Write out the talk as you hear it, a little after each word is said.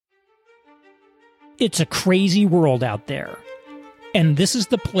It's a crazy world out there, and this is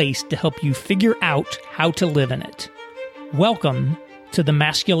the place to help you figure out how to live in it. Welcome to the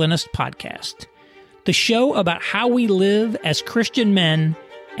Masculinist Podcast, the show about how we live as Christian men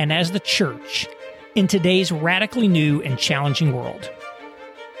and as the church in today's radically new and challenging world.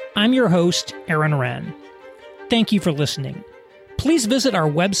 I'm your host, Aaron Wren. Thank you for listening. Please visit our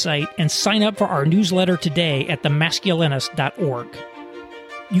website and sign up for our newsletter today at themasculinist.org.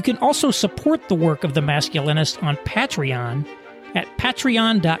 You can also support the work of The Masculinist on Patreon at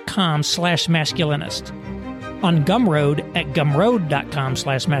patreon.com/masculinist, on Gumroad at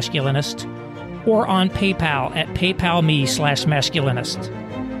gumroad.com/masculinist, or on PayPal at paypalme/masculinist.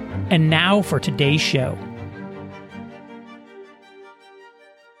 And now for today's show.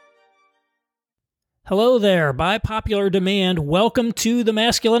 Hello there. By popular demand, welcome to the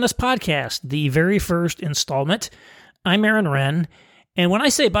Masculinist Podcast, the very first installment. I'm Aaron Wren. And when I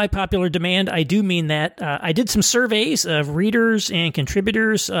say by popular demand, I do mean that. I did some surveys of readers and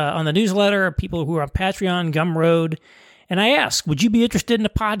contributors on the newsletter, people who are on Patreon, Gumroad, and I asked, would you be interested in a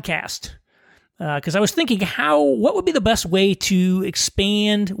podcast? Because I was thinking, what would be the best way to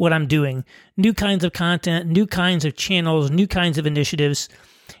expand what I'm doing? New kinds of content, new kinds of channels, new kinds of initiatives.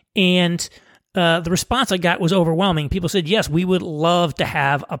 And the response I got was overwhelming. People said, yes, we would love to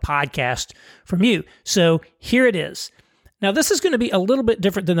have a podcast from you. So here it is. Now, this is going to be a little bit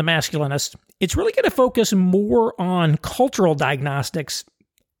different than The Masculinist. It's really going to focus more on cultural diagnostics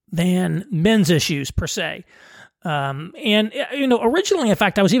than men's issues, per se. Originally, in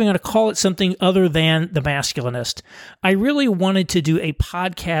fact, I was even going to call it something other than The Masculinist. I really wanted to do a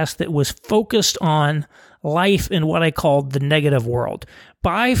podcast that was focused on life in what I called the negative world.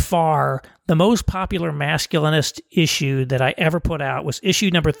 By far, the most popular masculinist issue that I ever put out was issue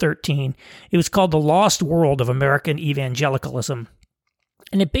number 13. It was called The Lost World of American Evangelicalism.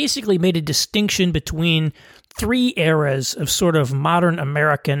 And it basically made a distinction between three eras of sort of modern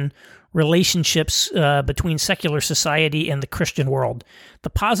American relationships between secular society and the Christian world.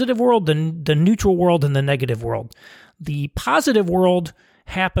 The positive world, the neutral world, and the negative world. The positive world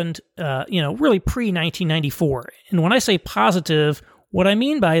happened, really pre-1994. And when I say positive, what I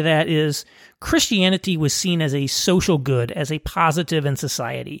mean by that is Christianity was seen as a social good, as a positive in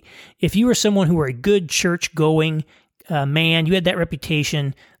society. If you were someone who were a good church-going man, you had that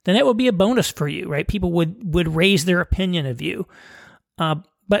reputation, then that would be a bonus for you, right? People would raise their opinion of you.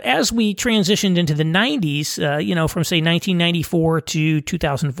 But as we transitioned into the 90s, from, say, 1994 to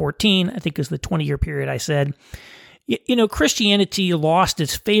 2014, I think is the 20-year period I said, Christianity lost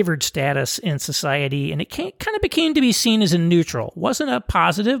its favored status in society, and it kind of became to be seen as a neutral. It wasn't a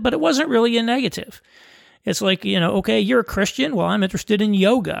positive, but it wasn't really a negative. It's like, okay, you're a Christian, well, I'm interested in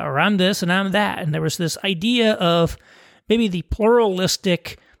yoga, or I'm this and I'm that. And there was this idea of maybe the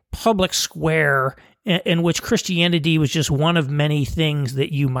pluralistic public square in which Christianity was just one of many things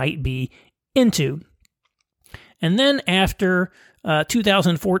that you might be into. And then after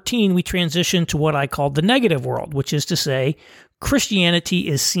 2014, we transitioned to what I called the negative world, which is to say Christianity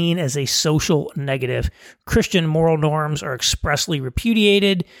is seen as a social negative. Christian moral norms are expressly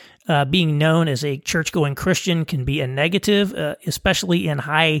repudiated. Being known as a church-going Christian can be a negative, especially in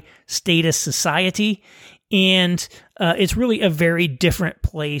high-status society. And it's really a very different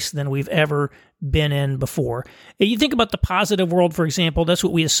place than we've ever been in before. You think about the positive world, for example, that's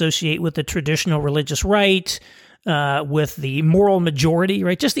what we associate with the traditional religious right, with the moral majority,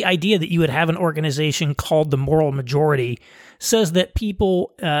 right? Just the idea that you would have an organization called the moral majority says that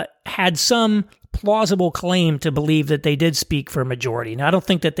people had some plausible claim to believe that they did speak for a majority. Now, I don't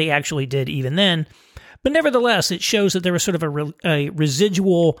think that they actually did even then, but nevertheless, it shows that there was sort of a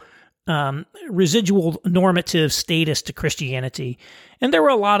residual normative status to Christianity. And there were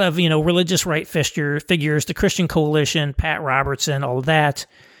a lot of, religious right figures, the Christian Coalition, Pat Robertson, all of that.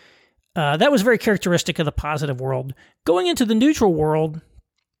 That was very characteristic of the positive world. Going into the neutral world,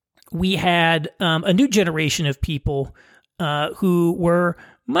 we had a new generation of people who were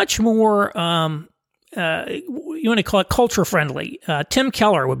much more, you want to call it culture friendly. Tim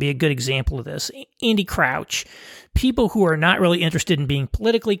Keller would be a good example of this. Andy Crouch, people who are not really interested in being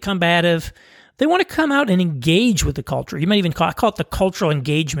politically combative. They want to come out and engage with the culture. You might even call it the cultural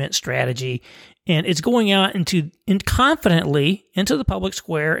engagement strategy. And it's going out confidently into the public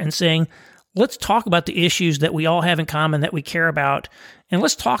square and saying, let's talk about the issues that we all have in common that we care about. And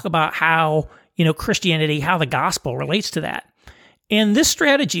let's talk about how, Christianity, how the gospel relates to that. And this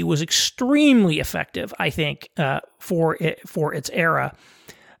strategy was extremely effective, I think, for its era.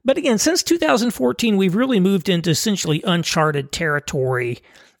 But again, since 2014, we've really moved into essentially uncharted territory.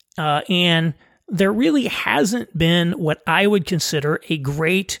 And there really hasn't been what I would consider a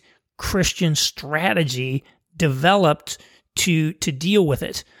great Christian strategy developed to deal with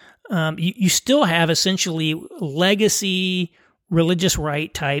it. You still have essentially legacy religious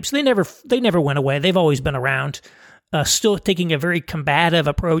right types. They never went away. They've always been around. Still taking a very combative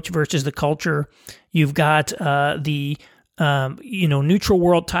approach versus the culture. You've got the neutral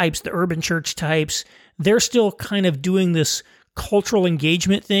world types, the urban church types. They're still kind of doing this cultural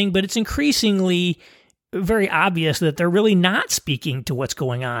engagement thing, but it's increasingly very obvious that they're really not speaking to what's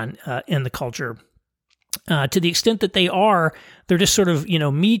going on in the culture. To the extent that they're just sort of,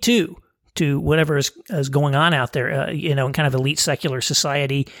 me too, to whatever is going on out there, in kind of elite secular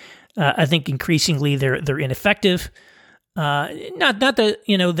society. I think increasingly they're ineffective. Not that,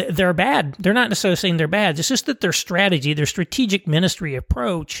 they're bad. They're not necessarily saying they're bad. It's just that their strategy, their strategic ministry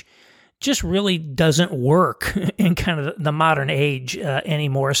approach just really doesn't work in kind of the modern age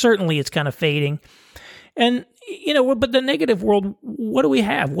anymore. Certainly it's kind of fading. And, but the negative world, what do we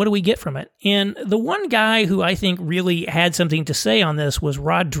have? What do we get from it? And the one guy who I think really had something to say on this was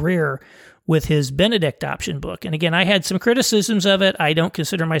Rod Dreher with his Benedict option book. And again, I had some criticisms of it. I don't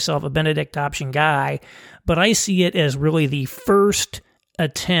consider myself a Benedict option guy, but I see it as really the first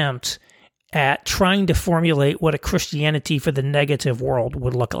attempt at trying to formulate what a Christianity for the negative world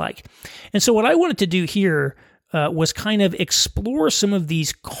would look like. And so what I wanted to do here was kind of explore some of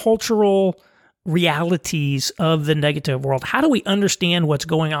these cultural realities of the negative world. How do we understand what's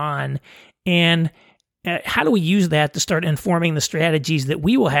going on, and how do we use that to start informing the strategies that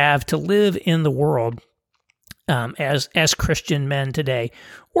we will have to live in the world as Christian men today,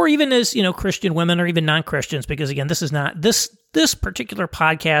 or even as Christian women, or even non-Christians? Because again, this is not this particular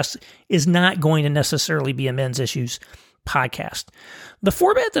podcast is not going to necessarily be a men's issues podcast. The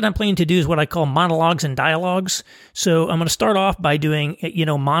format that I'm planning to do is what I call monologues and dialogues. So I'm going to start off by doing,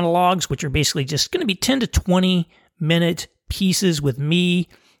 monologues, which are basically just going to be 10 to 20 minute pieces with me,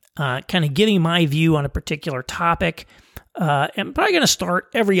 kind of giving my view on a particular topic. I'm probably going to start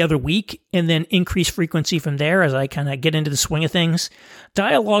every other week and then increase frequency from there as I kind of get into the swing of things.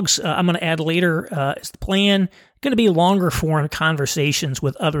 Dialogues, I'm going to add later is the plan. Going to be longer form conversations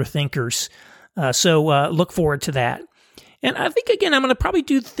with other thinkers. So look forward to that. And I think, again, I'm going to probably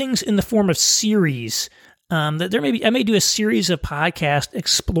do things in the form of series. I may do a series of podcasts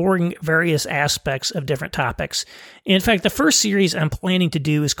exploring various aspects of different topics. In fact, the first series I'm planning to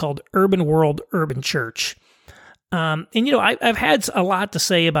do is called Urban World, Urban Church. I've had a lot to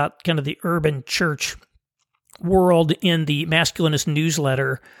say about kind of the urban church world in the Masculinist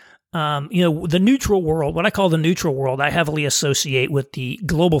newsletter. The neutral world, what I call the neutral world, I heavily associate with the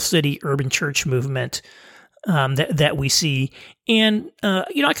global city urban church movement that we see. And,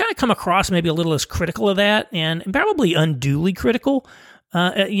 I kind of come across maybe a little as critical of that, and probably unduly critical,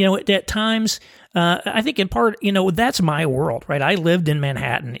 at times. I think in part, that's my world, right? I lived in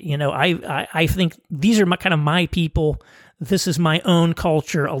Manhattan. I think these are my people. This is my own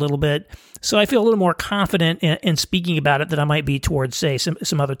culture a little bit. So I feel a little more confident in speaking about it than I might be towards, say,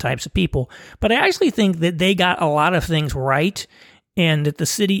 some other types of people. But I actually think that they got a lot of things right, and that the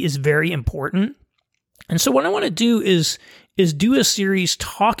city is very important. And so what I want to do is do a series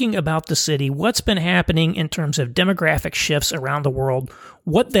talking about the city, what's been happening in terms of demographic shifts around the world,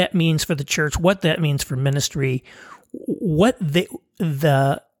 what that means for the church, what that means for ministry, what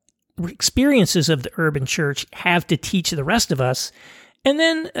the experiences of the urban church have to teach the rest of us, and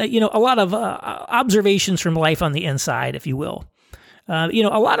then, a lot of observations from life on the inside, if you will. A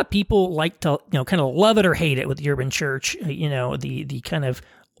lot of people like to, kind of love it or hate it with the urban church. The kind of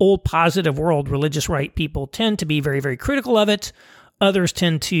old positive world religious right people tend to be very, very critical of it. Others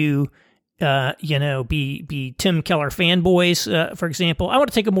tend to, be Tim Keller fanboys, for example. I want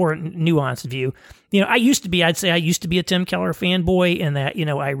to take a more nuanced view. I'd say I used to be a Tim Keller fanboy, in that,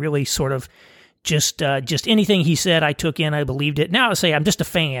 I really sort of just anything he said, I took in, I believed it. Now I say I'm just a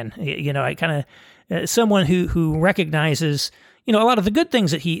fan. I kind of, someone who recognizes, a lot of the good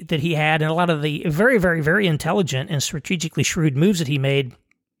things that he had, and a lot of the very, very, very intelligent and strategically shrewd moves that he made.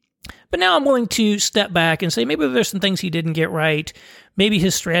 But now I'm willing to step back and say maybe there's some things he didn't get right. Maybe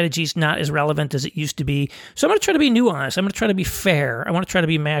his strategy's not as relevant as it used to be. So I'm going to try to be nuanced. I'm going to try to be fair. I want to try to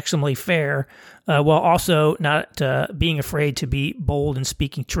be maximally fair, while also not being afraid to be bold and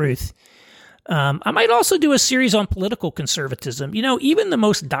speaking truth. I might also do a series on political conservatism. Even the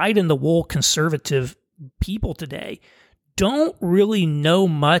most dyed-in-the-wool conservative people today don't really know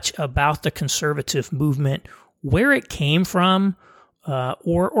much about the conservative movement, where it came from,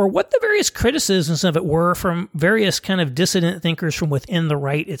 or what the various criticisms of it were from various kind of dissident thinkers from within the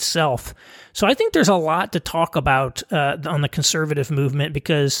right itself. So I think there's a lot to talk about on the conservative movement,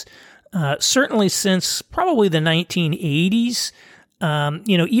 because certainly since probably the 1980s,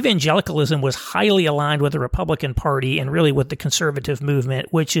 evangelicalism was highly aligned with the Republican Party and really with the conservative movement,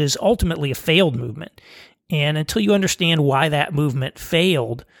 which is ultimately a failed movement. And until you understand why that movement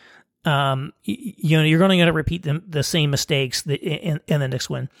failed, you're going to repeat the same mistakes in the next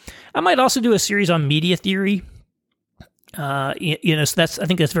one. I might also do a series on media theory. So I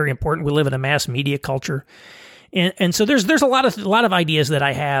think that's very important. We live in a mass media culture. And so there's a lot of ideas that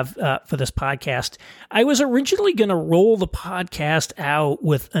I have for this podcast. I was originally going to roll the podcast out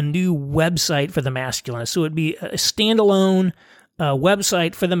with a new website for the Masculinists. So it'd be a standalone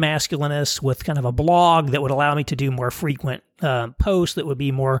website for the Masculinists with kind of a blog that would allow me to do more frequent posts that would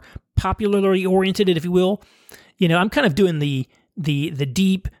be more popularly oriented, if you will. I'm kind of doing the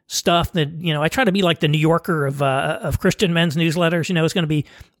deep stuff that, I try to be like the New Yorker of Christian men's newsletters. It's going to be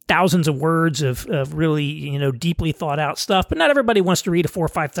thousands of words of really, deeply thought out stuff, but not everybody wants to read a 4,000 or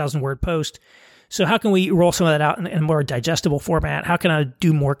 5,000 word post. So how can we roll some of that out in a more digestible format? How can I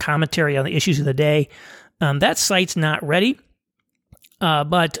do more commentary on the issues of the day? That site's not ready,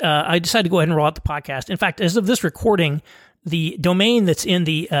 but I decided to go ahead and roll out the podcast. In fact, as of this recording, the domain that's in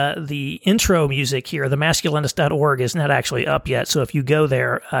the intro music here, themasculinist.org, is not actually up yet. So if you go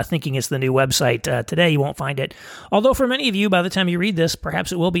there thinking it's the new website today, you won't find it. Although for many of you, by the time you read this,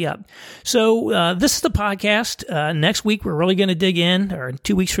 perhaps it will be up. So this is the podcast. Next week, we're really going to dig in, or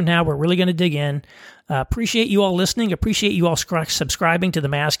 2 weeks from now, we're really going to dig in. Appreciate you all listening. Appreciate you all subscribing to the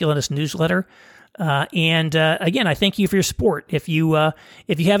Masculinist newsletter. And again, I thank you for your support. If you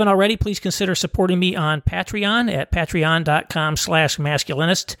haven't already, please consider supporting me on Patreon at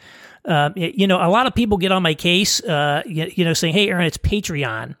patreon.com/masculinist. A lot of people get on my case, saying, "Hey, Aaron, it's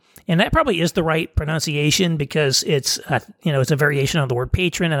Patreon." And that probably is the right pronunciation because it's a variation of the word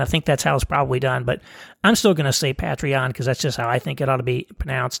patron, and I think that's how it's probably done. But I'm still going to say Patreon because that's just how I think it ought to be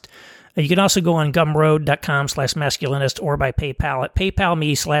pronounced. You can also go on gumroad.com/masculinist or by PayPal at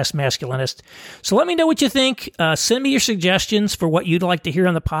paypal.me/masculinist. So let me know what you think. Send me your suggestions for what you'd like to hear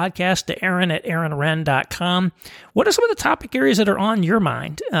on the podcast to aaron@aaronwren.com. What are some of the topic areas that are on your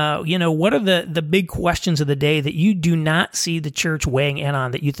mind? What are the big questions of the day that you do not see the church weighing in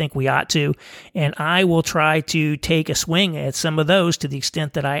on that you think we ought to? And I will try to take a swing at some of those to the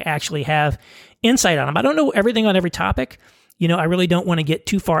extent that I actually have insight on them. I don't know everything on every topic. I really don't want to get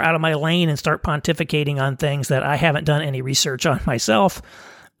too far out of my lane and start pontificating on things that I haven't done any research on myself.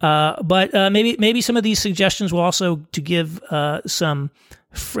 But maybe some of these suggestions will also to give some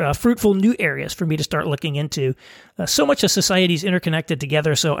fruitful new areas for me to start looking into. So much of society is interconnected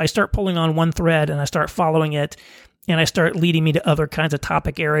together, so I start pulling on one thread and I start following it, and I start leading me to other kinds of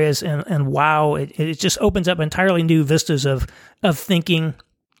topic areas. And wow, it just opens up entirely new vistas of thinking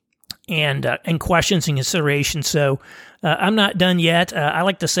and questions and considerations. So I'm not done yet. I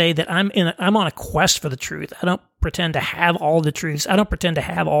like to say that I'm on a quest for the truth. I don't pretend to have all the truths. I don't pretend to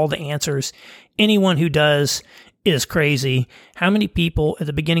have all the answers. Anyone who does is crazy. How many people at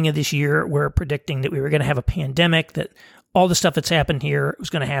the beginning of this year were predicting that we were going to have a pandemic, that all the stuff that's happened here was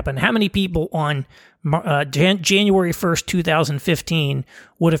going to happen? How many people on January 1st, 2015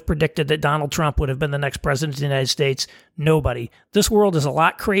 would have predicted that Donald Trump would have been the next president of the United States? Nobody. This world is a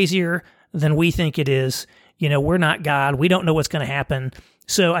lot crazier than we think it is. We're not God. We don't know what's going to happen.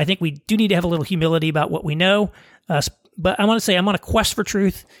 So I think we do need to have a little humility about what we know. But I want to say I'm on a quest for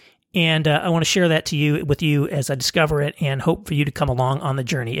truth, and I want to share that with you as I discover it, and hope for you to come along on the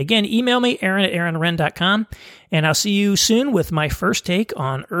journey. Again, email me, aaron@aaronwren.com, and I'll see you soon with my first take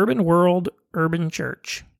on Urban World, Urban Church.